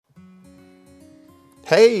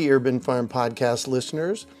Hey, Urban Farm Podcast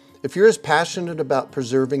listeners. If you're as passionate about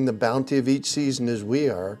preserving the bounty of each season as we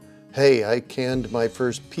are, hey, I canned my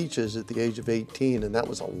first peaches at the age of 18, and that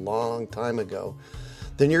was a long time ago,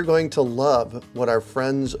 then you're going to love what our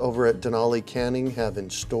friends over at Denali Canning have in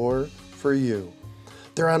store for you.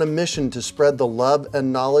 They're on a mission to spread the love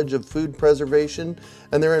and knowledge of food preservation,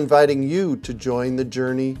 and they're inviting you to join the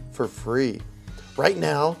journey for free. Right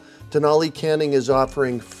now, Denali Canning is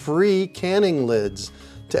offering free canning lids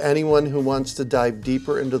to anyone who wants to dive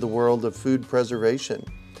deeper into the world of food preservation.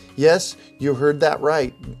 Yes, you heard that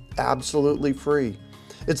right, absolutely free.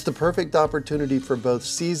 It's the perfect opportunity for both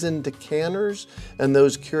seasoned canners and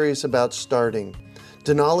those curious about starting.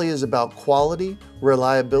 Denali is about quality,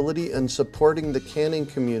 reliability, and supporting the canning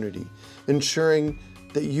community, ensuring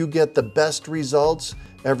that you get the best results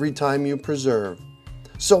every time you preserve.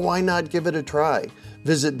 So why not give it a try?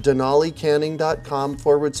 Visit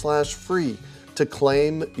denalicanning.com/free to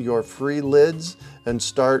claim your free lids and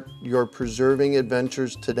start your preserving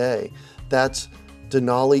adventures today. That's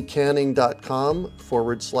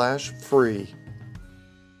denalicanning.com/free.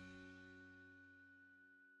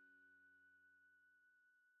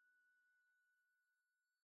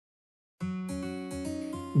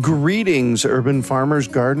 Greetings, urban farmers,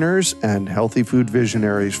 gardeners, and healthy food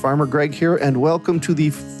visionaries. Farmer Greg here, and welcome to the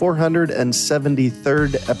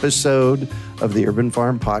 473rd episode of the Urban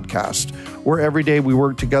Farm Podcast, where every day we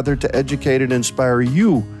work together to educate and inspire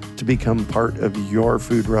you to become part of your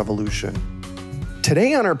food revolution.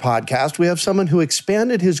 Today on our podcast, we have someone who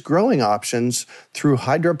expanded his growing options through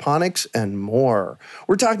hydroponics and more.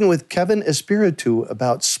 We're talking with Kevin Espiritu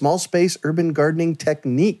about small space urban gardening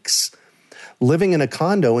techniques. Living in a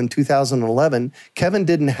condo in 2011, Kevin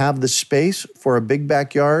didn't have the space for a big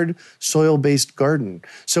backyard, soil-based garden,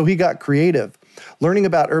 so he got creative. Learning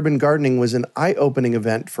about urban gardening was an eye-opening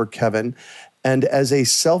event for Kevin, and as a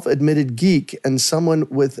self-admitted geek and someone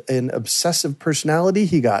with an obsessive personality,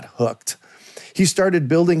 he got hooked. He started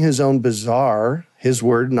building his own bizarre, his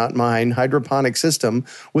word, not mine, hydroponic system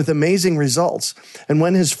with amazing results. And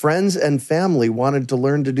when his friends and family wanted to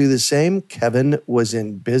learn to do the same, Kevin was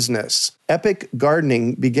in business. Epic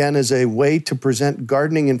Gardening began as a way to present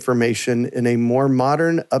gardening information in a more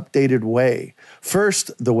modern, updated way. First,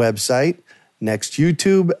 the website, next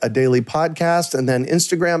YouTube, a daily podcast, and then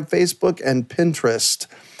Instagram, Facebook, and Pinterest.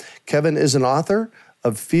 Kevin is an author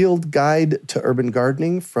of Field Guide to Urban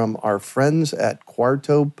Gardening from our friends at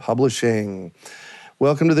Quarto Publishing.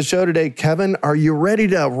 Welcome to the show today, Kevin. Are you ready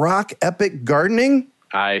to rock epic gardening?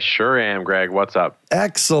 I sure am, Greg. What's up?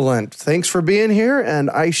 Excellent. Thanks for being here. And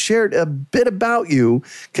I shared a bit about you.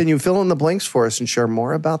 Can you fill in the blanks for us and share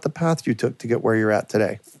more about the path you took to get where you're at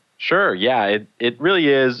today? Sure. Yeah, it really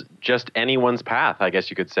is just anyone's path, I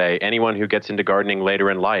guess you could say. Anyone who gets into gardening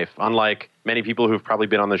later in life. Unlike many people who've probably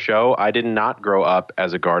been on the show, I did not grow up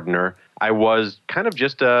as a gardener. I was kind of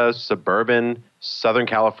just a suburban Southern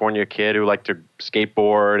California kid who liked to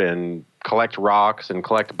skateboard and collect rocks and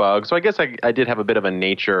collect bugs. So I guess I did have a bit of a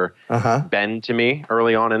nature bend to me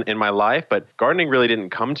early on in my life, but gardening really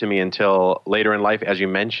didn't come to me until later in life, as you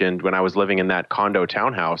mentioned, when I was living in that condo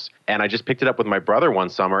townhouse. And I just picked it up with my brother one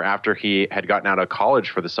summer after he had gotten out of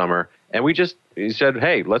college for the summer. And he said,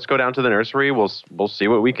 hey, let's go down to the nursery. We'll see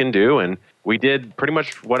what we can do. And we did pretty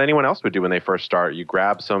much what anyone else would do when they first start. You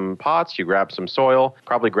grab some pots, you grab some soil,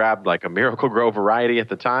 probably grabbed like a Miracle-Gro variety at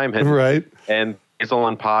the time. And basil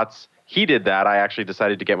and pots. He did that. I actually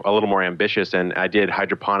decided to get a little more ambitious, and I did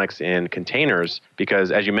hydroponics in containers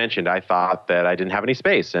because, as you mentioned, I thought that I didn't have any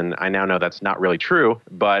space, and I now know that's not really true.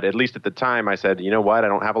 But at least at the time, I said, you know what? I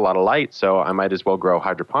don't have a lot of light, so I might as well grow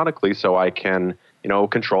hydroponically so I can,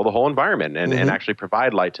 control the whole environment and actually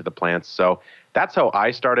provide light to the plants. So that's how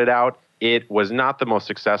I started out. It was not the most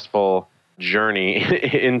successful journey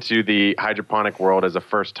into the hydroponic world as a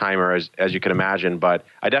first timer, as you can imagine, but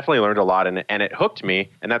I definitely learned a lot, and it hooked me.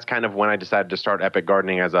 And that's kind of when I decided to start Epic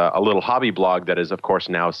Gardening as a little hobby blog that is, of course,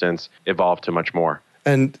 now since evolved to much more.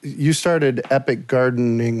 And you started Epic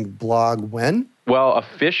Gardening blog when? Well,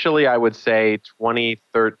 officially, I would say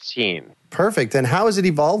 2013. Perfect. And how has it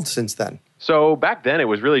evolved since then? So back then, it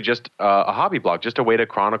was really just a hobby blog, just a way to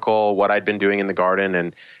chronicle what I'd been doing in the garden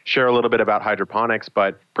and share a little bit about hydroponics.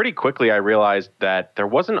 But pretty quickly, I realized that there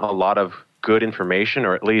wasn't a lot of good information,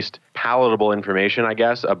 or at least palatable information, I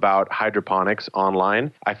guess, about hydroponics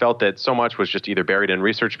online. I felt that so much was just either buried in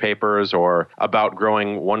research papers or about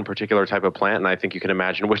growing one particular type of plant, and I think you can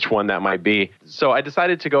imagine which one that might be. So I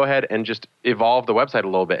decided to go ahead and just evolve the website a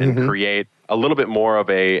little bit and create a little bit more of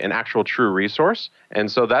an actual true resource.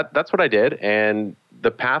 And so that's what I did. And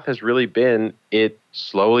the path has really been it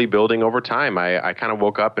slowly building over time. I kind of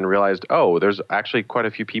woke up and realized, oh, there's actually quite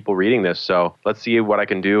a few people reading this. So let's see what I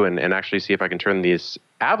can do and actually see if I can turn this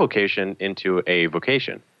avocation into a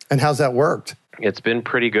vocation. And how's that worked? It's been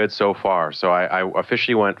pretty good so far. So I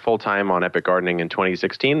officially went full-time on Epic Gardening in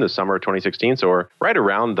 2016, the summer of 2016. So we're right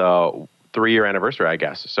around the 3-year anniversary, I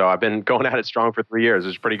guess. So I've been going at it strong for 3 years.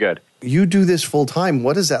 It's pretty good. You do this full-time.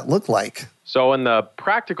 What does that look like? So in the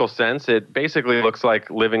practical sense, it basically looks like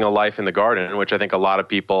living a life in the garden, which I think a lot of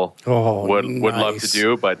people would love to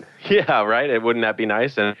do. But yeah, right? Wouldn't that be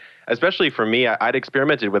nice? And especially for me, I'd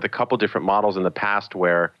experimented with a couple different models in the past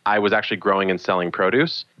where I was actually growing and selling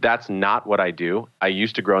produce. That's not what I do. I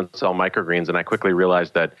used to grow and sell microgreens, and I quickly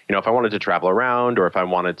realized that, if I wanted to travel around or if I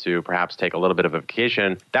wanted to perhaps take a little bit of a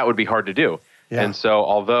vacation, that would be hard to do. Yeah. And so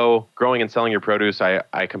although growing and selling your produce, I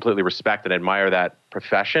completely respect and admire that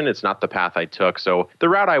profession, it's not the path I took. So the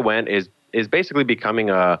route I went is basically becoming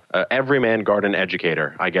a everyman garden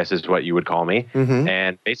educator, I guess is what you would call me. Mm-hmm.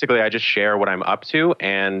 And basically I just share what I'm up to.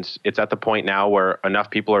 And it's at the point now where enough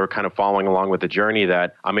people are kind of following along with the journey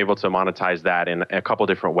that I'm able to monetize that in a couple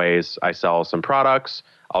different ways. I sell some products.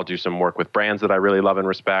 I'll do some work with brands that I really love and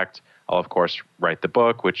respect. I'll, of course, write the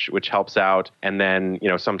book, which helps out. And then,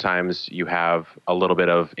 sometimes you have a little bit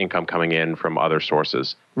of income coming in from other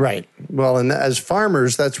sources. Right. Well, and as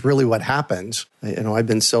farmers, that's really what happens. I've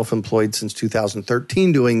been self-employed since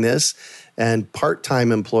 2013 doing this and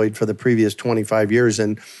part-time employed for the previous 25 years.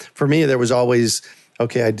 And for me, there was always,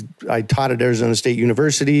 okay, I taught at Arizona State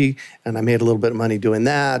University and I made a little bit of money doing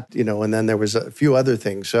that, and then there was a few other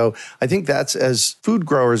things. So I think that's, as food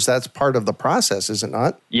growers, that's part of the process, is it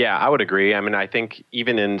not? Yeah, I would agree. I mean, I think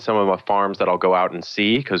even in some of my farms that I'll go out and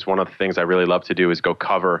see, because one of the things I really love to do is go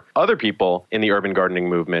cover other people in the urban gardening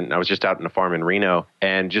movement. I was just out in a farm in Reno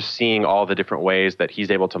and just seeing all the different ways that he's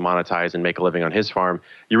able to monetize and make a living on his farm.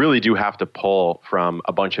 You really do have to pull from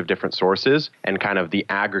a bunch of different sources, and kind of the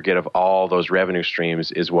aggregate of all those revenue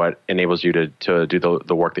streams is what enables you to do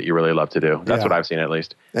the work that you really love to do. That's what I've seen, at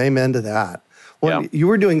least. Amen to that. Well, you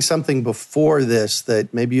were doing something before this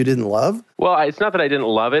that maybe you didn't love? Well, it's not that I didn't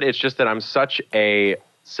love it. It's just that I'm such a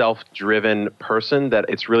self-driven person that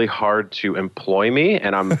it's really hard to employ me,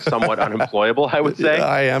 and I'm somewhat unemployable, I would say. Yeah,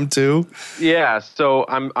 I am too. Yeah, so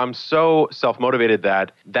I'm so self-motivated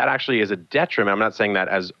that actually is a detriment. I'm not saying that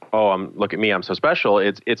as, look at me, I'm so special.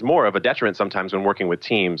 It's more of a detriment sometimes when working with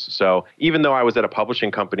teams. So even though I was at a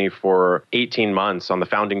publishing company for 18 months on the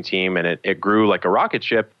founding team and it grew like a rocket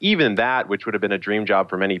ship, even that, which would have been a dream job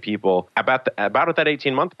for many people, about at that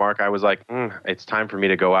 18-month mark, I was like, it's time for me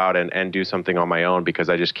to go out and do something on my own, because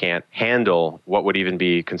I just can't handle what would even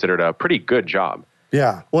be considered a pretty good job.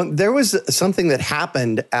 Yeah. Well, there was something that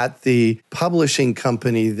happened at the publishing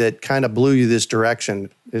company that kind of blew you this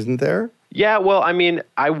direction, isn't there? Yeah, well, I mean,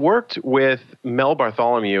 I worked with Mel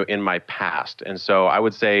Bartholomew in my past. And so I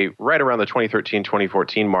would say right around the 2013,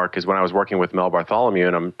 2014 mark is when I was working with Mel Bartholomew.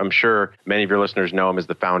 And I'm sure many of your listeners know him as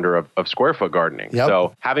the founder of Square Foot Gardening. Yep.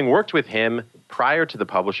 So having worked with him prior to the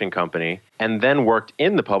publishing company and then worked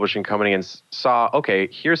in the publishing company and saw, okay,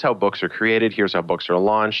 here's how books are created. Here's how books are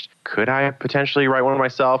launched. Could I potentially write one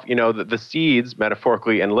myself? The seeds,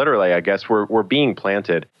 metaphorically and literally, I guess, were being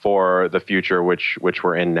planted for the future, which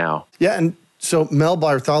we're in now. Yeah. And so Mel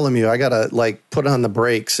Bartholomew, I got to put on the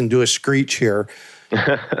brakes and do a screech here.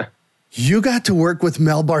 You got to work with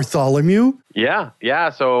Mel Bartholomew?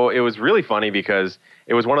 Yeah. So it was really funny because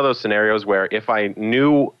it was one of those scenarios where if I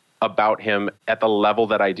knew about him at the level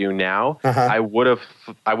that I do now, I would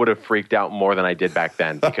have freaked out more than I did back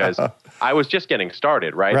then, because I was just getting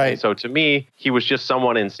started, right? And so to me, he was just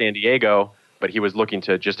someone in San Diego, but he was looking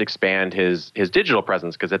to just expand his digital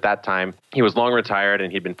presence, because at that time he was long retired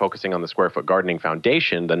and he'd been focusing on the Square Foot Gardening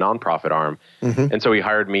Foundation, the nonprofit arm. Mm-hmm. And so he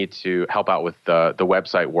hired me to help out with the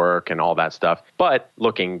website work and all that stuff. But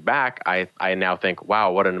looking back, I now think,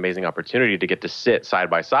 wow, what an amazing opportunity to get to sit side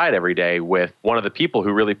by side every day with one of the people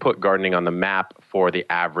who really put gardening on the map for the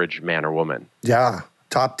average man or woman. Yeah.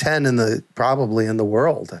 Top 10 probably in the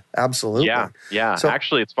world. Absolutely. Yeah. So,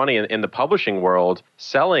 actually, it's funny, in the publishing world,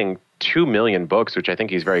 selling 2 million books, which I think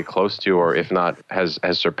he's very close to, or if not has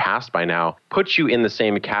surpassed by now, puts you in the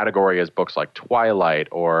same category as books like Twilight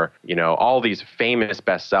or, all these famous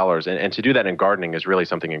bestsellers. And to do that in gardening is really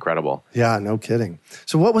something incredible. Yeah, no kidding.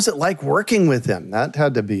 So what was it like working with him? That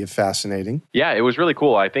had to be fascinating. Yeah, it was really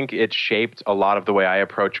cool. I think it shaped a lot of the way I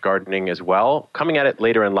approach gardening as well. Coming at it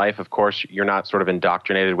later in life, of course, you're not sort of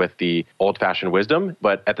indoctrinated with the old-fashioned wisdom,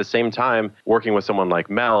 but at the same time, working with someone like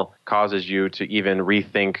Mel causes you to even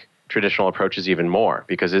rethink traditional approaches even more,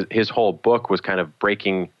 because his whole book was kind of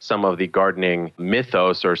breaking some of the gardening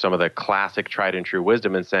mythos or some of the classic tried and true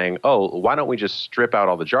wisdom and saying, oh, why don't we just strip out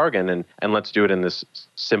all the jargon and let's do it in this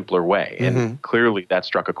simpler way? And clearly that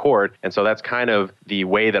struck a chord. And so that's kind of the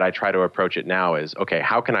way that I try to approach it now is, okay,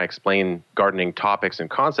 how can I explain gardening topics and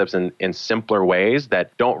concepts in simpler ways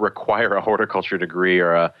that don't require a horticulture degree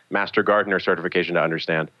or a master gardener certification to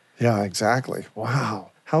understand? Yeah, exactly. Wow.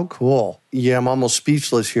 How cool. Yeah, I'm almost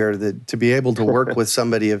speechless here that to be able to work with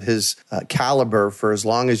somebody of his caliber for as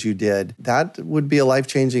long as you did, that would be a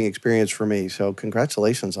life-changing experience for me. So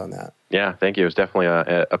congratulations on that. Yeah, thank you. It was definitely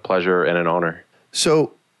a pleasure and an honor.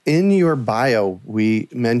 So in your bio, we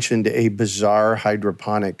mentioned a bizarre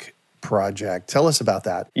hydroponic project. Tell us about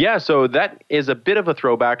that. Yeah, so that is a bit of a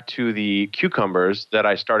throwback to the cucumbers that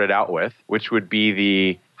I started out with, which would be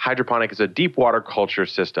the hydroponic is a deep water culture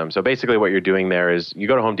system. So basically what you're doing there is you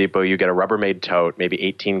go to Home Depot, you get a Rubbermaid tote, maybe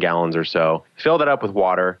 18 gallons or so, fill that up with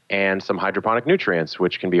water and some hydroponic nutrients,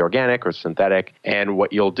 which can be organic or synthetic. And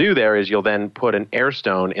what you'll do there is you'll then put an air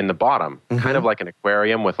stone in the bottom, kind of like an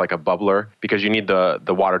aquarium with like a bubbler, because you need the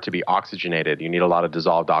water to be oxygenated. You need a lot of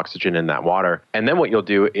dissolved oxygen in that water. And then what you'll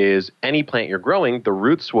do is any plant you're growing, the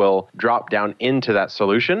roots will drop down into that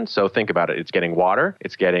solution. So think about it. It's getting water,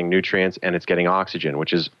 it's getting nutrients, and it's getting oxygen,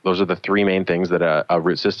 which is those are the three main things that a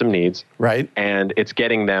root system needs. Right. And it's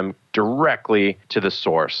getting them directly to the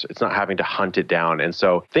source. It's not having to hunt it down. And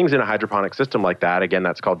so things in a hydroponic system like that, again,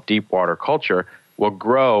 that's called deep water culture, will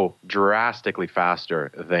grow drastically faster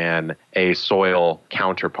than a soil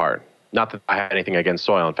counterpart. Not that I have anything against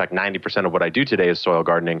soil. In fact, 90% of what I do today is soil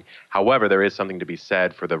gardening. However, there is something to be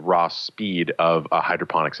said for the raw speed of a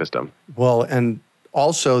hydroponic system. Well, and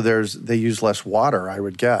also they use less water, I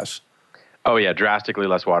would guess. Oh, yeah, drastically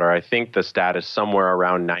less water. I think the stat is somewhere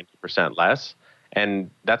around 90% less. And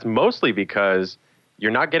that's mostly because you're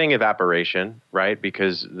not getting evaporation, right?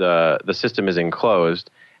 Because the system is enclosed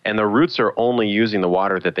and the roots are only using the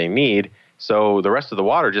water that they need. So the rest of the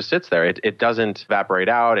water just sits there. It doesn't evaporate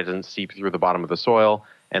out. It doesn't seep through the bottom of the soil,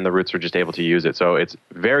 and the roots are just able to use it. So it's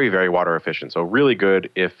very, very water efficient. So really good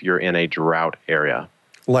if you're in a drought area.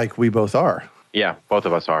 Like we both are. Yeah, both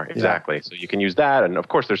of us are. Exactly. Yeah. So you can use that. And of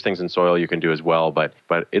course, there's things in soil you can do as well. But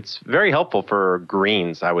it's very helpful for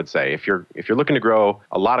greens, I would say. If you're looking to grow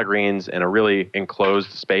a lot of greens in a really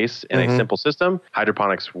enclosed space in a simple system,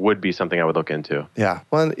 hydroponics would be something I would look into. Yeah.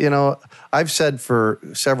 Well, I've said for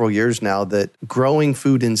several years now that growing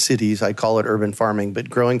food in cities, I call it urban farming, but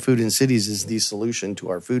growing food in cities is the solution to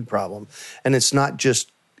our food problem. And it's not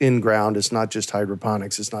just in ground. It's not just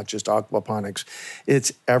hydroponics. It's not just aquaponics.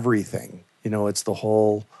 It's everything. It's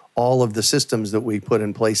all of the systems that we put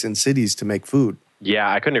in place in cities to make food.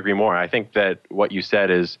 Yeah, I couldn't agree more. I think that what you said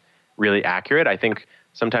is really accurate. I think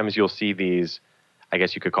sometimes you'll see these, I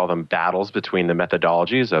guess you could call them battles between the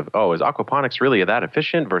methodologies of, is aquaponics really that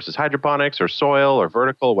efficient versus hydroponics or soil or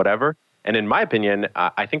vertical, whatever? And in my opinion,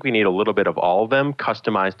 I think we need a little bit of all of them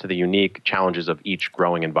customized to the unique challenges of each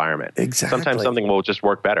growing environment. Exactly. Sometimes something will just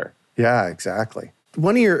work better. Yeah, exactly.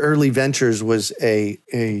 One of your early ventures was a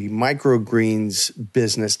microgreens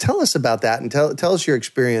business. Tell us about that and tell us your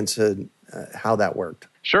experience and how that worked.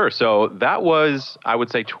 Sure. So that was, I would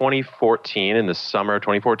say, 2014, in the summer of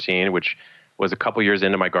 2014, which was a couple years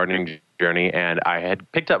into my gardening journey. And I had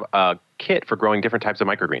picked up a kit for growing different types of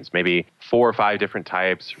microgreens, maybe 4 or 5 different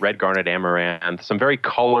types, red garnet amaranth, some very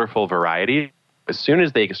colorful varieties. As soon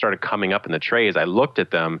as they started coming up in the trays, I looked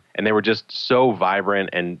at them and they were just so vibrant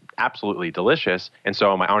and absolutely delicious. And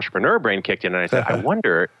so my entrepreneur brain kicked in and I said, I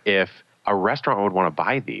wonder if a restaurant would want to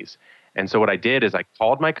buy these. And so what I did is I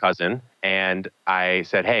called my cousin and I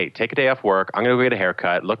said, hey, take a day off work. I'm going to go get a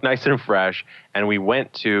haircut, look nice and fresh. And we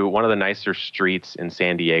went to one of the nicer streets in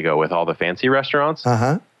San Diego with all the fancy restaurants.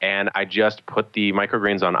 And I just put the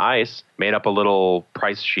microgreens on ice, made up a little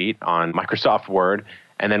price sheet on Microsoft Word,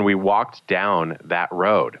 and then we walked down that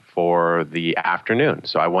road for the afternoon.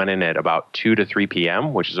 So I went in at about 2 to 3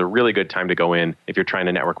 p.m., which is a really good time to go in if you're trying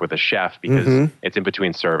to network with a chef because it's in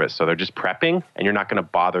between service. So they're just prepping and you're not going to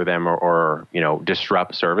bother them or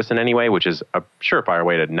disrupt service in any way, which is a surefire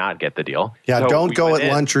way to not get the deal. Yeah, so don't go at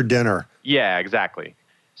lunch or dinner. Yeah, exactly.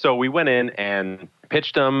 So we went in and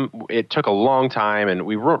pitched them. It took a long time and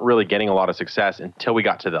we weren't really getting a lot of success until we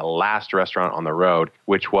got to the last restaurant on the road,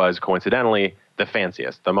 which was coincidentally the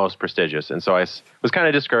fanciest, the most prestigious. And so I was kind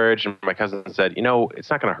of discouraged. And my cousin said, it's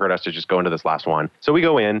not going to hurt us to just go into this last one. So we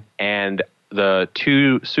go in and the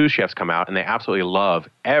 2 sous chefs come out and they absolutely love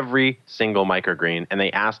every single microgreen. And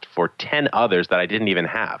they asked for 10 others that I didn't even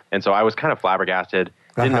have. And so I was kind of flabbergasted,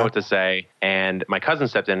 didn't know what to say. And my cousin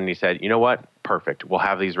stepped in and he said, you know what? perfect. We'll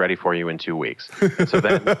have these ready for you in 2 weeks. And so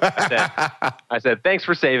then I said, thanks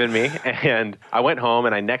for saving me. And I went home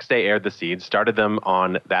and I next day aired the seeds, started them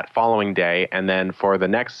on that following day. And then for the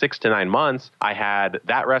next 6 to 9 months, I had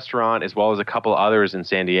that restaurant as well as a couple others in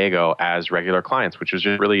San Diego as regular clients, which was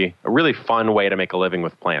just a really fun way to make a living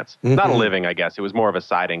with plants. Not a living, I guess. It was more of a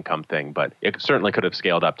side income thing, but it certainly could have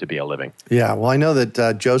scaled up to be a living. Yeah, well, I know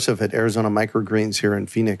that Joseph at Arizona Microgreens here in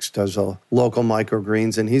Phoenix does a local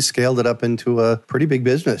microgreens, and he's scaled it up into a pretty big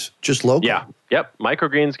business, just local. Yeah. Yep.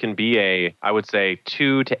 Microgreens can be I would say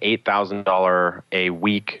 $2,000 to $8,000 a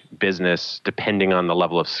week business, depending on the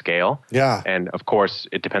level of scale. Yeah. And of course,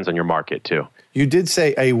 it depends on your market too. You did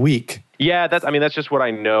say a week. Yeah, that's just what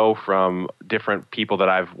I know from different people that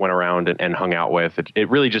I've went around and hung out with. It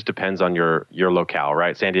really just depends on your locale,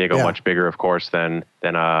 right? San Diego, much bigger, of course, than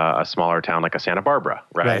a smaller town like a Santa Barbara,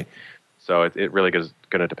 right? So it really is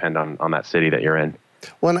going to depend on that city that you're in.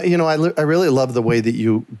 Well, I really love the way that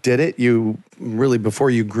you did it. You really, before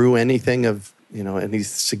you grew anything of, any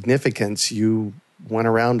significance, you went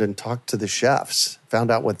around and talked to the chefs, found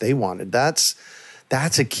out what they wanted. That's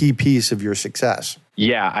a key piece of your success.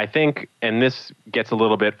 Yeah, I think, and this gets a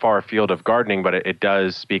little bit far afield of gardening, but it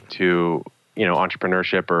does speak to,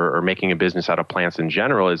 entrepreneurship or making a business out of plants in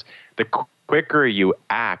general, is the quicker you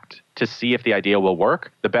act to see if the idea will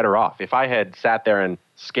work, the better off. If I had sat there and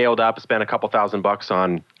scaled up, spent a couple $1,000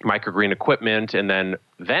 on microgreen equipment, and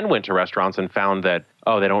then went to restaurants and found that,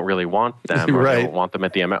 they don't really want them, or they don't want them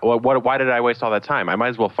at the amount. Well, why did I waste all that time? I might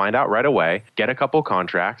as well find out right away, get a couple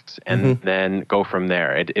contracts, and then go from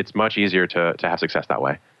there. It's much easier to have success that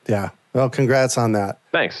way. Yeah. Well, congrats on that.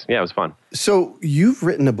 Thanks. Yeah, it was fun. So you've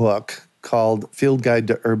written a book called Field Guide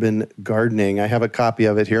to Urban Gardening. I have a copy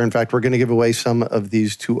of it here. In fact, we're going to give away some of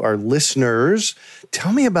these to our listeners.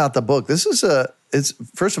 Tell me about the book. This is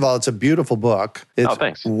first of all, it's a beautiful book. It's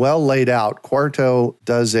thanks. Well laid out. Quarto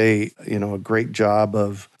does a great job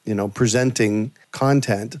of, presenting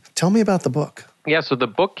content. Tell me about the book. Yeah, so the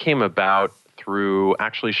book came about through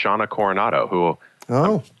actually Shauna Coronado, who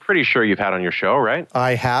I'm pretty sure you've had on your show, right?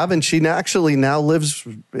 I have, and she actually now lives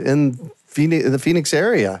in the Phoenix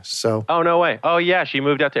area. So. Oh, no way. Oh, yeah, she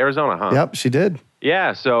moved out to Arizona, huh? Yep, she did.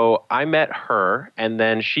 Yeah, so I met her, and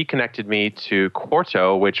then she connected me to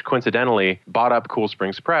Quarto, which coincidentally bought up Cool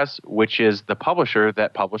Springs Press, which is the publisher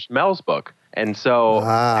that published Mel's book. And so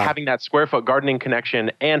having that square foot gardening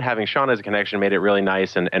connection and having Sean as a connection made it really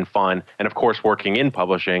nice and fun. And of course, working in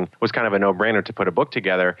publishing was kind of a no-brainer to put a book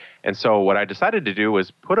together. And so what I decided to do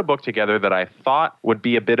was put a book together that I thought would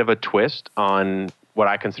be a bit of a twist on what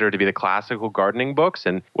I consider to be the classical gardening books.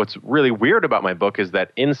 And what's really weird about my book is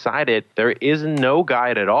that inside it, there is no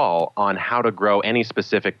guide at all on how to grow any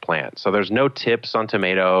specific plant. So there's no tips on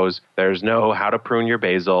tomatoes. There's no how to prune your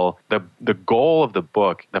basil. The goal of the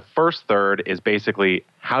book, the first third, is basically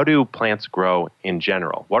how do plants grow in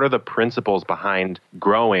general? What are the principles behind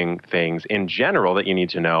growing things in general that you need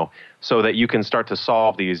to know so that you can start to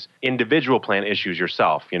solve these individual plant issues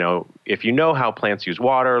yourself? If you know how plants use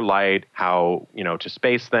water, light, how, to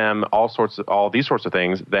space them, all these sorts of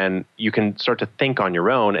things, then you can start to think on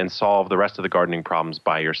your own and solve the rest of the gardening problems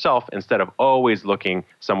by yourself instead of always looking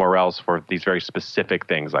somewhere else for these very specific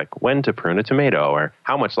things like when to prune a tomato or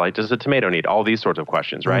how much light does a tomato need, all these sorts of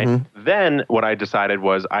questions, right? Then what I decided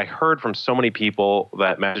was I heard from so many people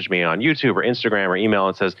that message me on YouTube or Instagram or email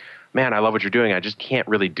and says, man, I love what you're doing. I just can't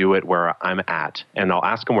really do it where I'm at. And I'll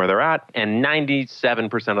ask them where they're at. And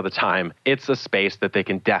 97% of the time, it's a space that they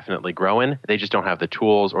can definitely grow in. They just don't have the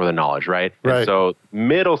tools or the knowledge, right? And so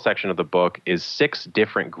middle section of the book is 6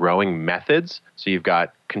 different growing methods. So you've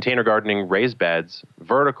got container gardening, raised beds,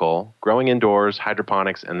 vertical, growing indoors,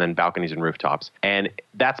 hydroponics, and then balconies and rooftops. And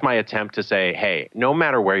that's my attempt to say, hey, no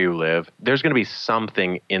matter where you live, there's going to be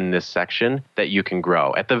something in this section that you can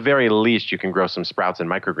grow. At the very least, you can grow some sprouts and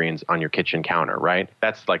microgreens on your kitchen counter, right?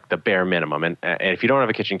 That's like the bare minimum. And if you don't have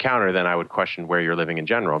a kitchen counter, then I would question where you're living in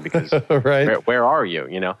general because where are you?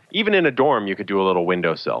 Even in a dorm, you could do a little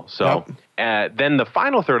windowsill. So then the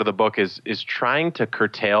final third of the book is trying to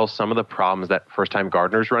curtail some of the problems that first-time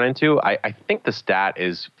gardeners run into. I think the stat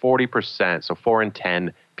is 40%, so 4 in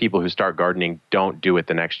 10 people who start gardening don't do it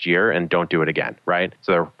the next year and don't do it again, right?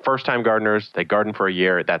 So they're first-time gardeners, they garden for a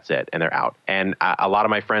year, that's it, and they're out. And a lot of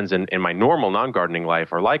my friends in my normal non-gardening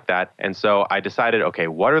life are like that. And so I decided, okay,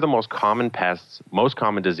 what are the most common pests, most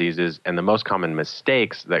common diseases, and the most common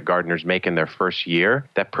mistakes that gardeners make in their first year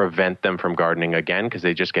that prevent them from gardening again because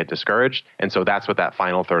they just get discouraged? And so that's what that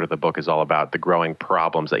final third of the book is all about, the growing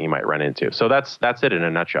problems that you might run into. So that's it in a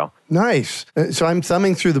nutshell. Nice. So I'm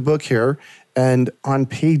thumbing through the book here, And on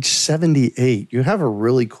page 78, you have a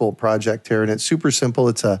really cool project here, and it's super simple.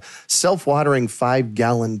 It's a self-watering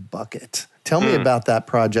 5-gallon bucket. Tell me about that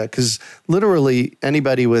project, because literally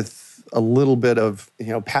anybody with a little bit of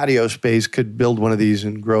patio space could build one of these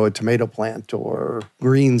and grow a tomato plant or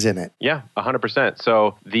greens in it. Yeah, 100%.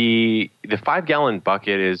 So the 5-gallon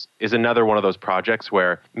bucket is another one of those projects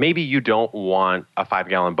where maybe you don't want a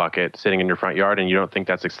 5-gallon bucket sitting in your front yard and you don't think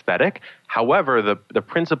that's aesthetic. However, the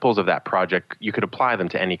principles of that project, you could apply them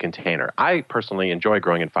to any container. I personally enjoy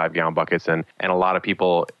growing in 5-gallon buckets, and a lot of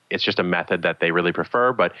people, it's just a method that they really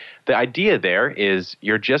prefer. But the idea there is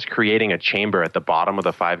you're just creating a chamber at the bottom of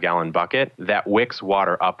the 5-gallon bucket that wicks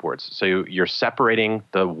water upwards. So you're separating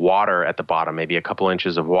the water at the bottom, maybe a couple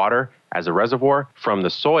inches of water as a reservoir, from the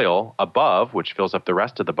soil above, which fills up the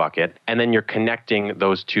rest of the bucket. And then you're connecting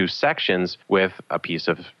those two sections with a piece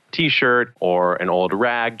of T-shirt or an old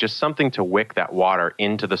rag, just something to wick that water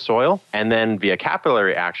into the soil. And then via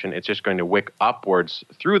capillary action, it's just going to wick upwards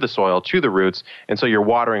through the soil to the roots. And so you're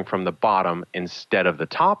watering from the bottom instead of the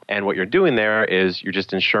top. And what you're doing there is you're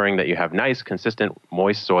just ensuring that you have nice, consistent,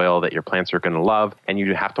 moist soil that your plants are going to love. And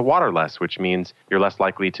you have to water less, which means you're less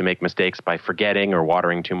likely to make mistakes by forgetting or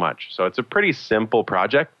watering too much. So it's a pretty simple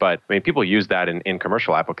project, but I mean, people use that in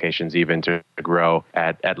commercial applications even to grow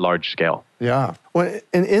at large scale. Yeah. Well,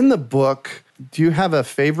 and in the book, do you have a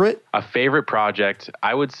favorite? A favorite project,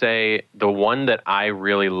 I would say the one that I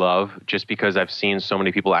really love, just because I've seen so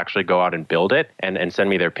many people actually go out and build it and send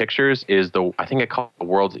me their pictures, is I think I call it the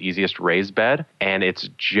world's easiest raised bed. And it's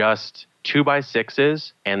just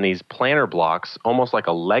 2x6s and these planter blocks, almost like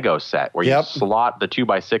a Lego set, where you slot the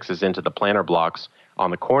 2x6s into the planter blocks on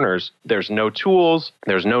the corners. There's no tools,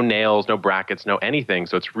 there's no nails, no brackets, no anything.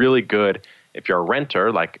 So it's really good. If you're a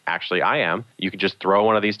renter, like actually I am, you can just throw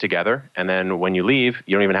one of these together, and then when you leave,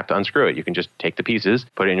 you don't even have to unscrew it. You can just take the pieces,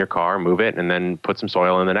 put it in your car, move it, and then put some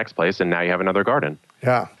soil in the next place, and now you have another garden.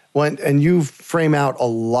 Yeah. Well, and you frame out a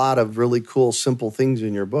lot of really cool, simple things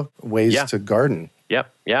in your book, ways to garden.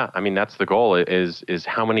 Yep. Yeah. I mean, that's the goal is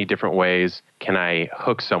how many different ways can I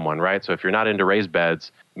hook someone, right? So if you're not into raised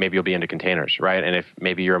beds, maybe you'll be into containers, right? And if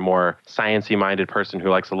maybe you're a more sciencey minded person who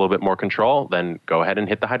likes a little bit more control, then go ahead and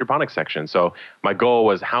hit the hydroponics section. So my goal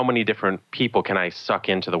was how many different people can I suck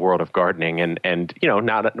into the world of gardening? And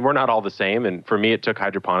we're not all the same. And for me, it took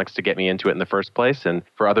hydroponics to get me into it in the first place. And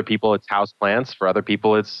for other people, it's house plants. For other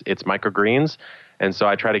people, it's microgreens. And so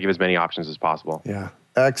I try to give as many options as possible. Yeah.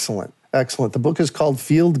 Excellent. Excellent. The book is called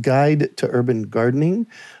Field Guide to Urban Gardening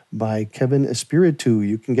by Kevin Espiritu.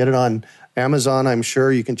 You can get it on Amazon, I'm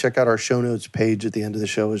sure. You can check out our show notes page at the end of the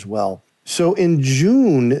show as well. So in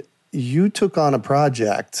June, you took on a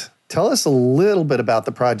project. Tell us a little bit about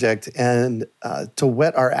the project and to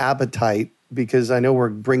whet our appetite, because I know we're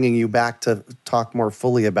bringing you back to talk more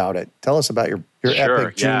fully about it. Tell us about your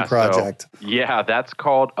epic June project. So, that's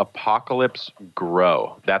called Apocalypse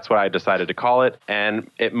Grow. That's what I decided to call it. And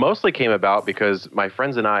it mostly came about because my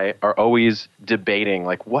friends and I are always debating,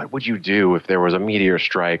 like, what would you do if there was a meteor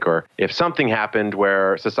strike or if something happened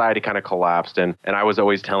where society kind of collapsed? And I was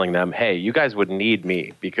always telling them, hey, you guys would need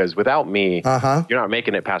me, because without me, you're not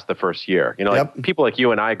making it past the first year. Like people like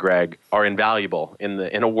you and I, Greg, are invaluable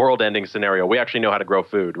in a world-ending scenario. We actually know how to grow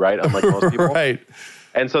food, right? Unlike most people. Right.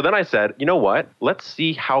 And so then I said, you know what? Let's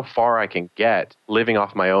see how far I can get living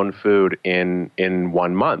off my own food in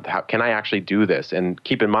 1 month. How can I actually do this? And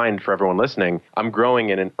keep in mind, for everyone listening, I'm growing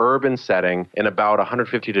in an urban setting in about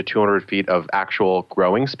 150 to 200 feet of actual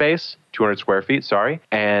growing space. 200 square feet, sorry.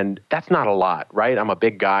 And that's not a lot, right? I'm a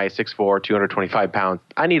big guy, 6'4", 225 pounds.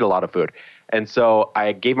 I need a lot of food. And so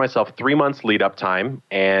I gave myself 3 months lead up time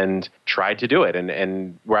and tried to do it.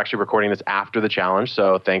 And we're actually recording this after the challenge.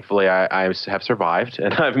 So thankfully I have survived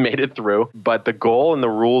and I've made it through. But the goal and the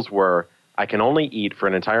rules were I can only eat for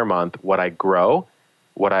an entire month what I grow,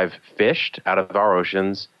 what I've fished out of our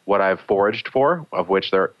oceans, what I've foraged for, of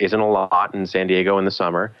which there isn't a lot in San Diego in the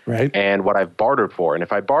summer, right, and what I've bartered for. And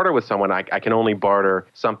if I barter with someone, I can only barter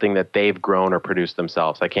something that they've grown or produced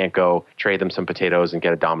themselves. I can't go trade them some potatoes and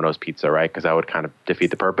get a Domino's pizza, right? Because that would kind of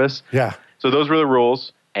defeat the purpose. Yeah. So those were the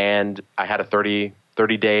rules. And I had a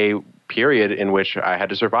 30-day period in which I had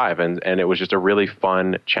to survive. And it was just a really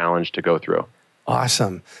fun challenge to go through.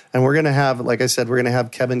 Awesome. And we're going to have, like I said, we're going to have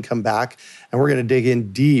Kevin come back and we're going to dig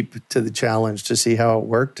in deep to the challenge to see how it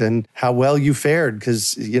worked and how well you fared.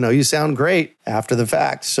 Because, you sound great after the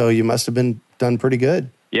fact. So you must have been done pretty good.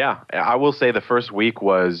 Yeah. I will say the first week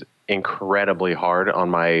was incredibly hard on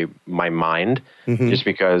my mind, just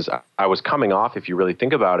because I was coming off, if you really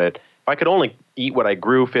think about it, if I could only eat what I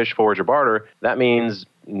grew, fish, forage, or barter, that means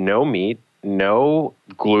no meat, no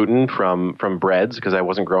gluten from breads because I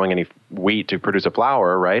wasn't growing any wheat to produce a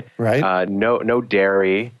flour, right? Right. No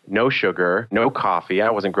dairy, no sugar, no coffee. I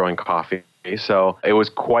wasn't growing coffee. So it was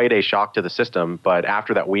quite a shock to the system. But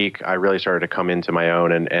after that week, I really started to come into my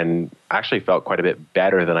own and actually felt quite a bit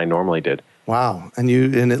better than I normally did. Wow. And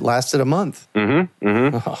it lasted a month. Mm-hmm.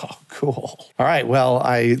 Mm-hmm. Oh, cool. All right. Well,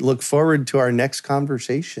 I look forward to our next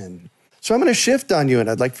conversation. So I'm going to shift on you, and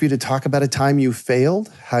I'd like for you to talk about a time you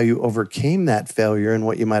failed, how you overcame that failure, and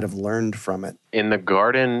what you might have learned from it. In the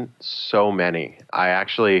garden, so many. I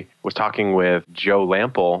actually was talking with Joe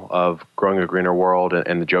Lample of Growing a Greener World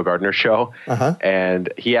and the Joe Gardener Show,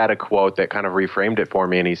 and he had a quote that kind of reframed it for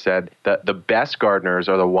me, and he said that the best gardeners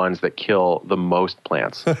are the ones that kill the most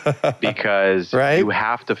plants because right? you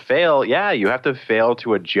have to fail. Yeah, you have to fail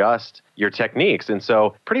to adjust your techniques. And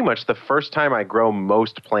so pretty much the first time I grow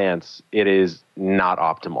most plants, it is not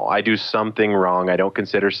optimal. I do something wrong. I don't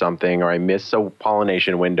consider something, or I miss a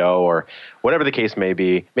pollination window, or whatever the case may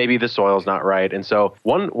be. Maybe the soil's not right. And so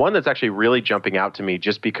one that's actually really jumping out to me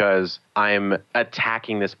just because I'm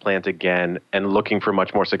attacking this plant again and looking for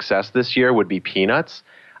much more success this year would be peanuts.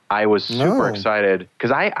 I was super excited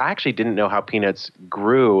because I actually didn't know how peanuts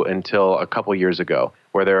grew until a couple years ago,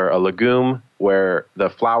 where they're a legume where the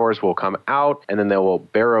flowers will come out and then they will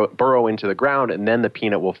burrow into the ground, and then the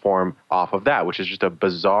peanut will form off of that, which is just a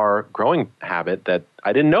bizarre growing habit that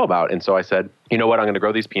I didn't know about. And so I said, you know what, I'm going to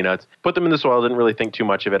grow these peanuts, put them in the soil, didn't really think too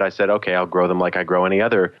much of it. I said, okay, I'll grow them like I grow any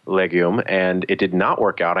other legume. And it did not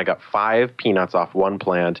work out. I got 5 peanuts off one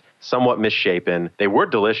plant, somewhat misshapen. They were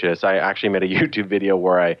delicious. I actually made a YouTube video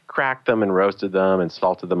where I cracked them and roasted them and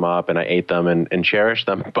salted them up, and I ate them and cherished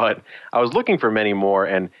them. But I was looking for many more,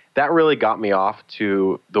 and that really got me off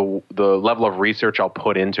to the level of research I'll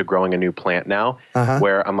put into growing a new plant now,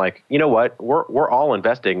 where I'm like, you know what, we're all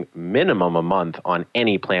investing minimum a month on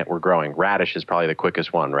any plant we're growing. Radish is probably the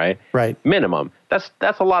quickest one, right? Right. Minimum.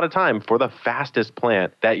 That's a lot of time for the fastest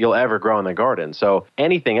plant that you'll ever grow in the garden. So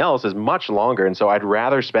anything else is much longer. And so I'd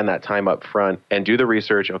rather spend that time up front and do the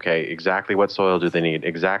research. Okay, exactly what soil do they need?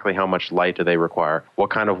 Exactly how much light do they require? What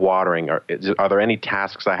kind of watering? Are there any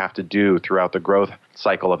tasks I have to do throughout the growth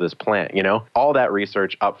cycle of this plant? You know, all that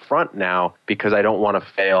research up front now, because I don't want to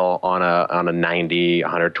fail on a 90,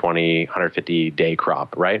 120, 150 day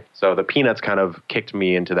crop, right? So the peanuts kind of kicked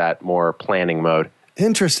me into that more planning mode.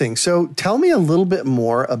 Interesting. So tell me a little bit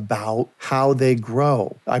more about how they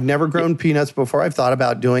grow. I've never grown peanuts before. I've thought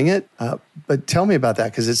about doing it, but tell me about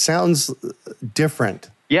that because it sounds different.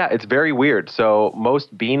 Yeah, it's very weird. So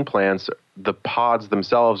most bean plants, the pods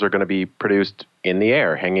themselves are going to be produced in the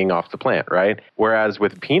air, hanging off the plant, right? Whereas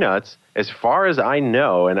with peanuts, as far as I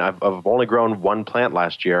know, and I've only grown one plant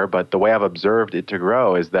last year, but the way I've observed it to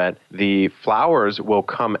grow is that the flowers will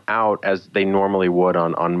come out as they normally would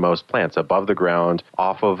on most plants, above the ground,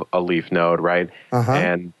 off of a leaf node, right?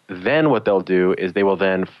 And then what they'll do is they will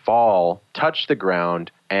then fall, touch the ground,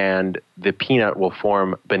 and the peanut will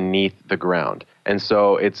form beneath the ground. And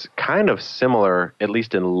so it's kind of similar, at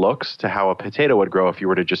least in looks, to how a potato would grow if you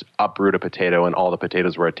were to just uproot a potato and all the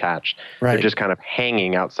potatoes were attached. Right. They're just kind of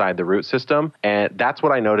hanging outside the root system. And that's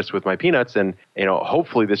what I noticed with my peanuts. And, you know,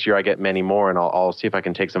 hopefully this year I get many more, and I'll see if I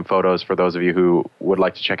can take some photos for those of you who would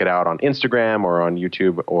like to check it out on Instagram or on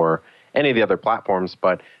YouTube or any of the other platforms.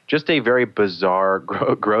 But just a very bizarre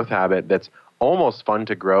growth habit that's almost fun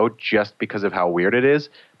to grow just because of how weird it is.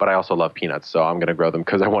 But I also love peanuts, so I'm going to grow them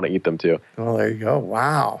because I want to eat them too. Oh, there you go.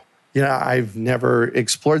 Wow. You know, I've never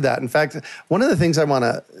explored that. In fact, one of the things I want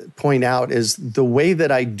to point out is the way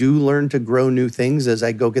that I do learn to grow new things is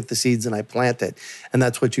I go get the seeds and I plant it. And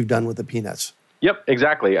that's what you've done with the peanuts. Yep,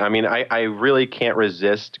 exactly. I mean, I really can't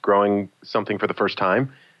resist growing something for the first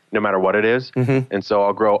time, no matter what it is. And so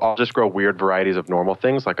I'll just grow weird varieties of normal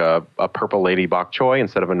things, like a purple lady bok choy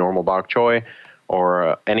instead of a normal bok choy,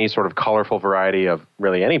 or any sort of colorful variety of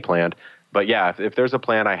really any plant. But yeah, if there's a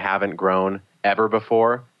plant I haven't grown ever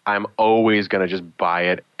before, I'm always going to just buy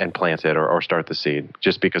it and plant it or start the seed,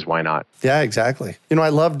 just because why not? Yeah, exactly. You know, I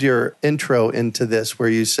loved your intro into this where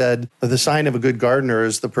you said the sign of a good gardener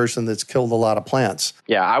is the person that's killed a lot of plants.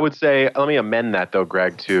 Yeah, I would say, let me amend that though,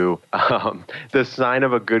 Greg, to the sign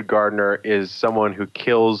of a good gardener is someone who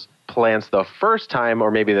kills plants the first time or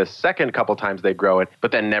maybe the second couple times they grow it,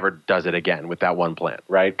 but then never does it again with that one plant,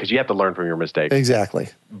 right? Because you have to learn from your mistakes. Exactly.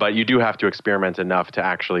 But you do have to experiment enough to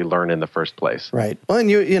actually learn in the first place. Right. Well, and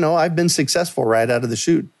you know, I've been successful right out of the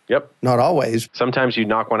chute. Yep. Not always. Sometimes you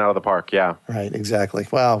knock one out of the park, yeah. Right, exactly.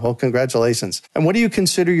 Wow, well, congratulations. And what do you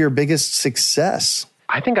consider your biggest success?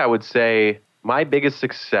 I think I would say my biggest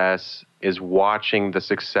success is watching the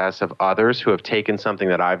success of others who have taken something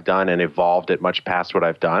that I've done and evolved it much past what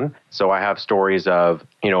I've done. So I have stories of,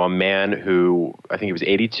 a man who, I think he was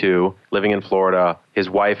 82, living in Florida. His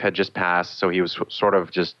wife had just passed, so he was sort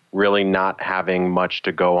of just really not having much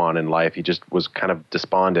to go on in life. He just was kind of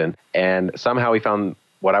despondent. And somehow he found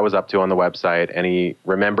what I was up to on the website, and he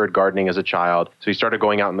remembered gardening as a child. So he started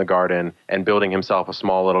going out in the garden and building himself a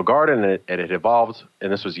small little garden, and it evolved.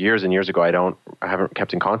 And this was years and years ago. I haven't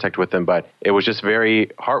kept in contact with him, but it was just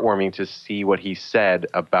very heartwarming to see what he said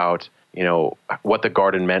about, what the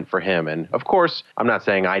garden meant for him. And of course, I'm not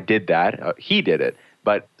saying I did that. He did it.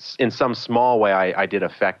 But in some small way, I did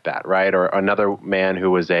affect that, right? Or another man who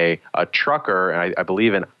was a trucker, I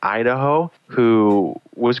believe in Idaho, who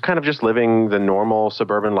was kind of just living the normal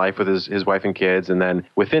suburban life with his wife and kids. And then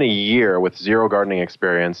within a year, with zero gardening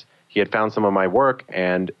experience, he had found some of my work,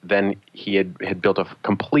 and then he had built a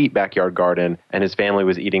complete backyard garden, and his family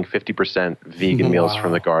was eating 50% vegan meals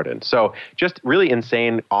from the garden. So just really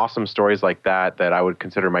insane, awesome stories like that I would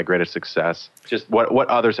consider my greatest success. Just what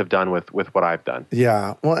others have done with what I've done.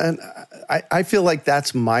 Yeah. Well, and I feel like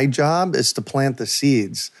that's my job, is to plant the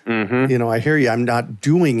seeds. Mm-hmm. I hear you. I'm not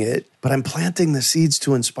doing it, but I'm planting the seeds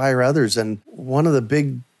to inspire others. And one of the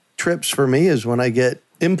big trips for me is when I get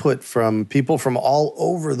input from people from all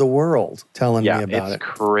over the world telling me about it. Yeah, it's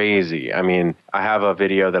crazy. I mean, I have a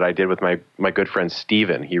video that I did with my good friend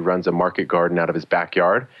Steven. He runs a market garden out of his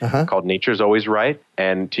backyard called Nature's Always Right.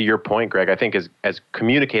 And to your point, Greg, I think as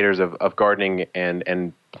communicators of gardening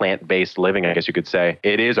and plant-based living, I guess you could say,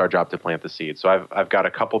 it is our job to plant the seeds. So I've got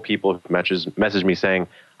a couple people who messaged me saying,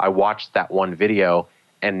 I watched that one video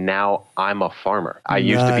and now I'm a farmer. I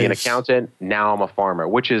used to be an accountant. Now I'm a farmer,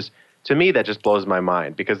 which is, to me, that just blows my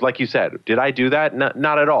mind, because like you said, did I do that?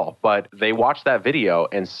 Not at all. But they watched that video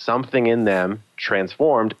and something in them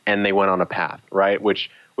transformed and they went on a path, right? Which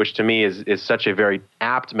to me is such a very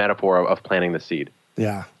apt metaphor of planting the seed.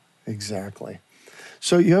 Yeah, exactly.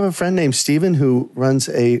 So you have a friend named Steven who runs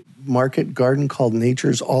a market garden called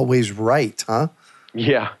Nature's Always Right, huh?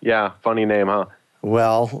 Yeah. Funny name, huh?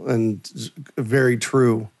 Well, and very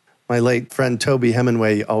true. My late friend Toby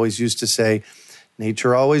Hemingway always used to say,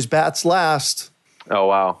 nature always bats last. Oh,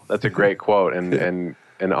 wow. That's a great quote and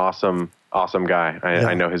an awesome guy.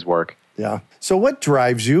 I know his work. Yeah. So what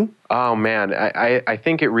drives you? Oh, man. I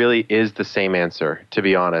think it really is the same answer, to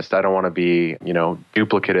be honest. I don't want to be,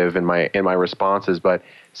 duplicative in my responses, but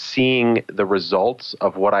seeing the results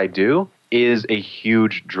of what I do is a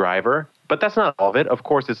huge driver. But that's not all of it. Of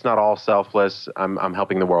course, it's not all selfless. I'm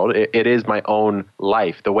helping the world. It is my own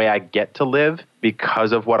life. The way I get to live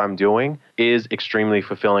because of what I'm doing is extremely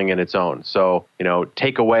fulfilling in its own. So,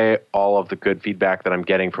 take away all of the good feedback that I'm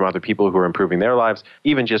getting from other people who are improving their lives.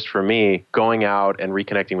 Even just for me, going out and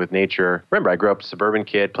reconnecting with nature. Remember, I grew up a suburban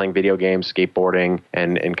kid playing video games, skateboarding,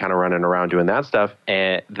 and kind of running around doing that stuff.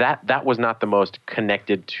 And that was not the most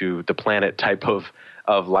connected to the planet type of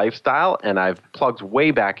lifestyle, and I've plugged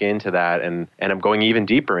way back into that, and I'm going even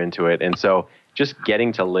deeper into it. And so just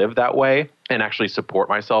getting to live that way and actually support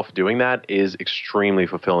myself doing that is extremely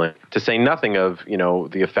fulfilling, to say nothing of,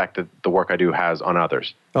 the effect that the work I do has on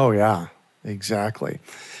others. Oh, yeah, exactly.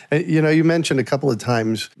 You mentioned a couple of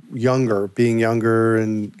times being younger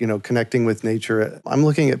and, connecting with nature. I'm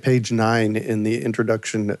looking at page 9 in the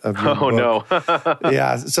introduction of your book. Oh, no.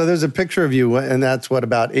 Yeah, so there's a picture of you, and that's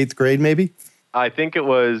about 8th grade maybe? I think it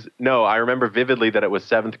was, I remember vividly that it was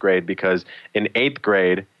 7th grade, because in 8th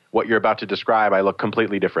grade, what you're about to describe, I look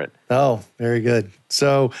completely different. Oh, very good.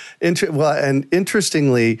 So, and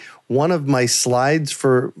interestingly, one of my slides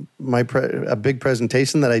for a big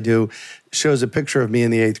presentation that I do shows a picture of me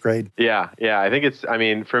in the 8th grade. Yeah. I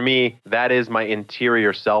think for me, that is my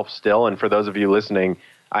interior self still. And for those of you listening,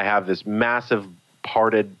 I have this massive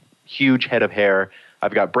parted, huge head of hair.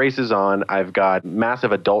 I've got braces on. I've got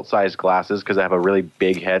massive adult-sized glasses because I have a really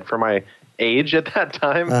big head for my age at that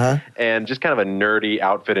time, and just kind of a nerdy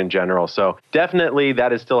outfit in general. So definitely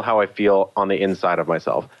that is still how I feel on the inside of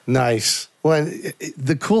myself. Nice. Well,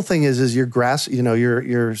 the cool thing is you're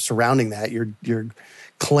you're surrounding that. You're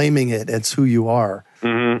claiming it. It's who you are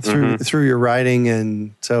through your writing,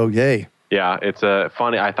 and so yay. Yeah, it's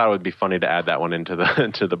funny. I thought it would be funny to add that one into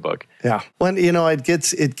the book. Yeah, when it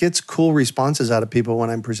gets cool responses out of people when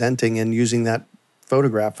I'm presenting and using that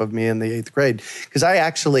photograph of me in the 8th grade, because I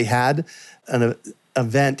actually had an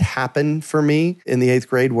event happen for me in the 8th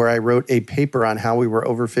grade where I wrote a paper on how we were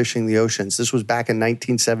overfishing the oceans. This was back in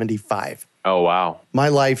 1975. Oh, wow. My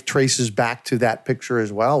life traces back to that picture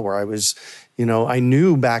as well, where I was, I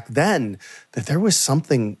knew back then that there was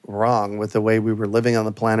something wrong with the way we were living on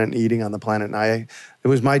the planet and eating on the planet. And it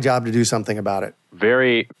was my job to do something about it.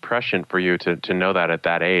 Very prescient for you to know that at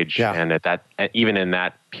that age, and even in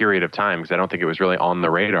that period of time, because I don't think it was really on the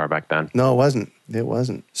radar back then. No, it wasn't. It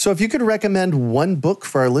wasn't. So if you could recommend one book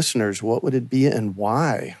for our listeners, what would it be and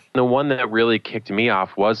why? The one that really kicked me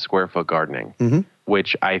off was Square Foot Gardening,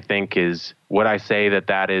 which I think is, would I say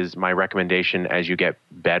that is my recommendation as you get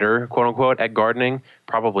better, quote unquote, at gardening?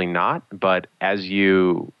 Probably not. But as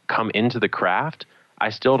you come into the craft, I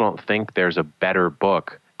still don't think there's a better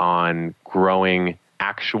book on growing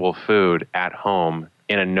actual food at home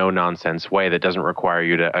in a no-nonsense way that doesn't require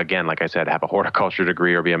you to, again, like I said, have a horticulture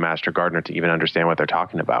degree or be a master gardener to even understand what they're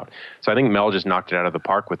talking about. So I think Mel just knocked it out of the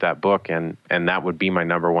park with that book, and that would be my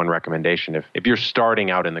number one recommendation if you're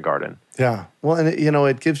starting out in the garden. Yeah. Well, and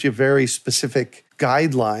it gives you very specific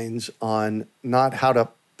guidelines on not how to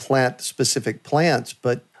plant specific plants,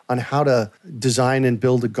 but on how to design and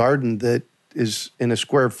build a garden that is in a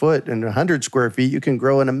square foot and 100 square feet, you can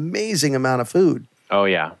grow an amazing amount of food. Oh,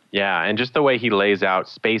 yeah. Yeah. And just the way he lays out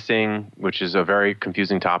spacing, which is a very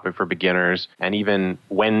confusing topic for beginners, and even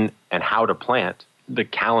when and how to plant, the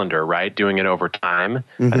calendar, right? Doing it over time.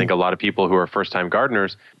 I think a lot of people who are first-time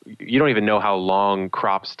gardeners, you don't even know how long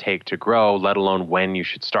crops take to grow, let alone when you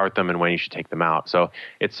should start them and when you should take them out. So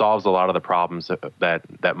it solves a lot of the problems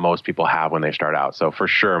that most people have when they start out. So for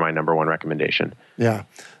sure, my number one recommendation. Yeah.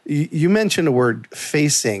 You mentioned a word,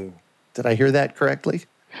 facing. Did I hear that correctly?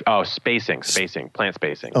 Oh, spacing, plant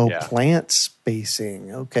spacing. Oh, yeah. Plant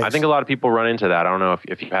spacing. Okay. I think a lot of people run into that. I don't know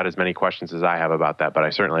if you've had as many questions as I have about that, but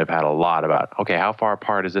I certainly have had a lot about, okay, how far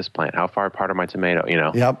apart is this plant? How far apart are my tomato?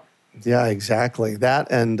 Yep. Yeah, exactly. That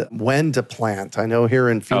and when to plant. I know here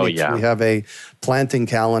in Phoenix, we have a planting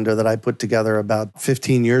calendar that I put together about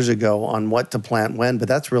 15 years ago on what to plant when, but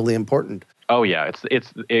that's really important. Oh, yeah.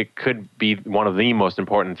 It could be one of the most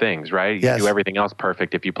important things, right? You do everything else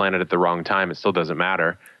perfect. If you plant it at the wrong time, it still doesn't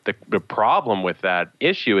matter. The problem with that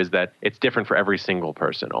issue is that it's different for every single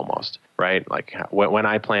person almost, right? Like when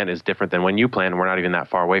I plant is different than when you plant, and we're not even that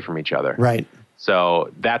far away from each other. Right.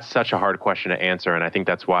 So that's such a hard question to answer, and I think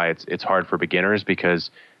that's why it's hard for beginners,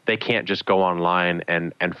 because they can't just go online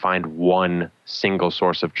and find one single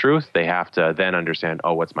source of truth. They have to then understand,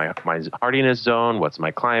 what's my hardiness zone? What's my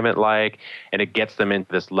climate like? And it gets them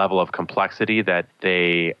into this level of complexity that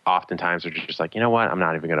they oftentimes are just like, you know what? I'm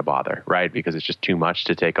not even going to bother, right? Because it's just too much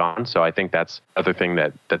to take on. So I think that's other thing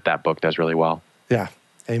that book does really well. Yeah.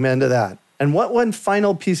 Amen to that. And what one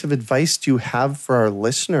final piece of advice do you have for our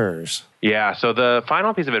listeners? Yeah. So the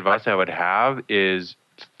final piece of advice I would have is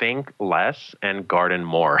think less and garden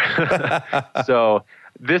more. So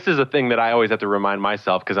this is a thing that I always have to remind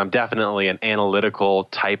myself, because I'm definitely an analytical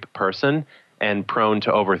type person and prone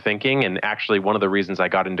to overthinking. And actually, one of the reasons I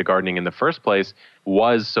got into gardening in the first place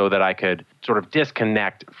was so that I could sort of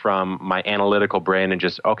disconnect from my analytical brain and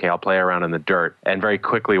just, okay, I'll play around in the dirt. And very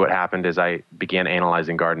quickly what happened is I began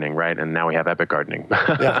analyzing gardening, right? And now we have epic gardening.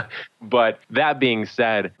 Yeah. But that being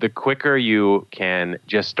said, the quicker you can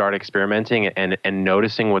just start experimenting and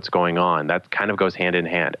noticing what's going on, that kind of goes hand in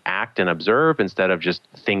hand. Act and observe instead of just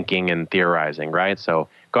thinking and theorizing, right? So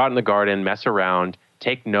go out in the garden, mess around,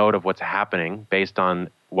 take note of what's happening based on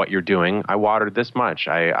what you're doing. I watered this much.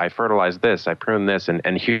 I fertilized this. I pruned this, and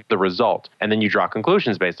here's the result. And then you draw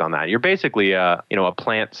conclusions based on that. You're basically a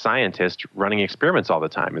plant scientist running experiments all the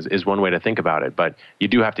time is one way to think about it. But you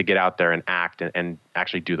do have to get out there and act and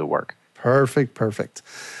actually do the work. Perfect.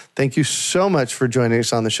 Thank you so much for joining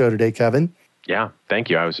us on the show today, Kevin. Yeah, thank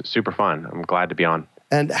you. It was super fun. I'm glad to be on.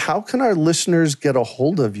 And how can our listeners get a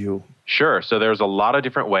hold of you? Sure. So there's a lot of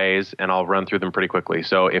different ways, and I'll run through them pretty quickly.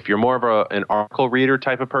 So if you're more of an article reader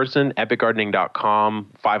type of person,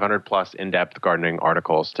 epicgardening.com, 500 plus in-depth gardening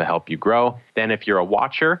articles to help you grow. Then if you're a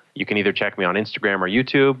watcher, you can either check me on Instagram or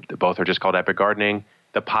YouTube. Both are just called Epic Gardening.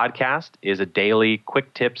 The podcast is a daily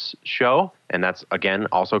quick tips show, and that's, again,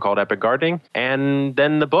 also called Epic Gardening. And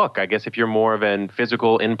then the book, I guess if you're more of an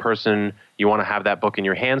physical, in-person, you want to have that book in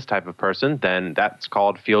your hands type of person, then that's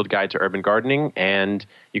called Field Guide to Urban Gardening. And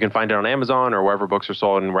you can find it on Amazon or wherever books are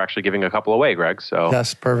sold, and we're actually giving a couple away, Greg. So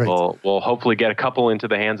yes, perfect. We'll hopefully get a couple into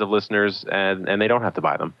the hands of listeners, and they don't have to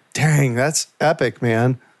buy them. Dang, that's epic,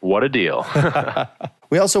 man. What a deal.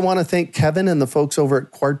 We also want to thank Kevin and the folks over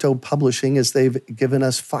at Quarto Publishing as they've given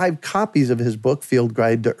us 5 copies of his book, Field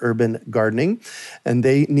Guide to Urban Gardening, and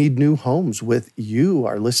they need new homes with you,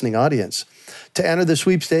 our listening audience. To enter the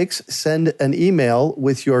sweepstakes, send an email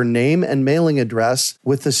with your name and mailing address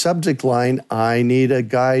with the subject line, I need a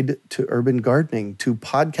guide to urban gardening, to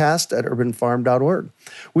podcast@urbanfarm.org.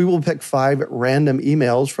 We will pick 5 random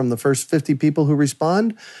emails from the first 50 people who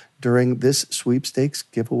respond during this sweepstakes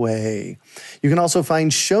giveaway. You can also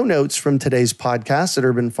find show notes from today's podcast at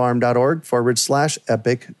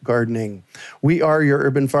urbanfarm.org/epic gardening. We are your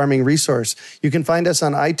urban farming resource. You can find us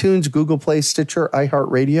on iTunes, Google Play, Stitcher,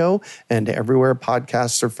 iHeartRadio, and everywhere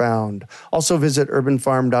podcasts are found. Also visit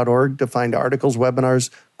urbanfarm.org to find articles,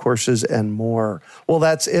 webinars, courses, and more. Well,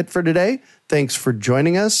 that's it for today. Thanks for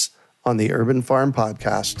joining us on the Urban Farm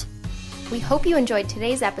Podcast. We hope you enjoyed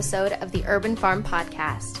today's episode of the Urban Farm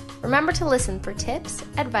Podcast. Remember to listen for tips,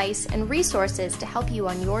 advice, and resources to help you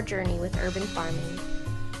on your journey with urban farming.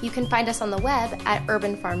 You can find us on the web at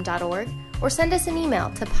urbanfarm.org or send us an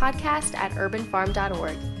email to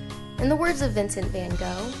podcast@urbanfarm.org. In the words of Vincent van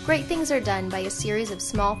Gogh, great things are done by a series of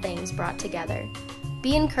small things brought together.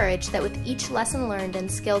 Be encouraged that with each lesson learned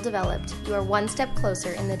and skill developed, you are one step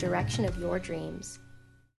closer in the direction of your dreams.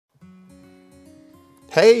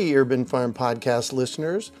 Hey, Urban Farm Podcast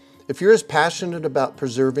listeners. If you're as passionate about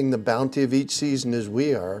preserving the bounty of each season as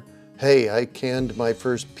we are, hey, I canned my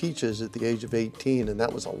first peaches at the age of 18, and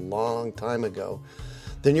that was a long time ago,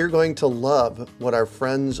 then you're going to love what our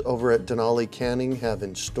friends over at Denali Canning have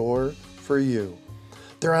in store for you.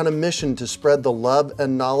 They're on a mission to spread the love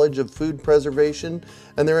and knowledge of food preservation,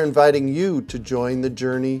 and they're inviting you to join the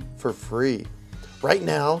journey for free. Right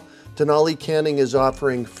now, Denali Canning is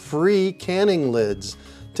offering free canning lids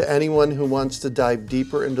to anyone who wants to dive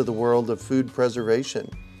deeper into the world of food preservation.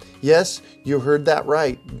 Yes, you heard that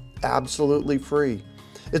right, absolutely free.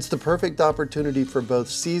 It's the perfect opportunity for both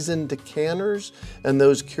seasoned canners and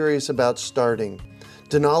those curious about starting.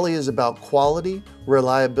 Denali is about quality,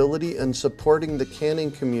 reliability, and supporting the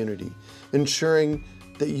canning community, ensuring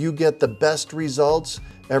that you get the best results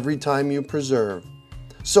every time you preserve.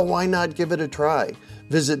 So why not give it a try?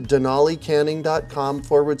 Visit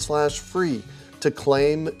denalicanning.com/free to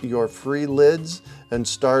claim your free lids and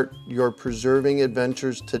start your preserving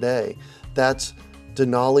adventures today. That's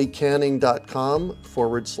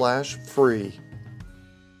denalicanning.com/free.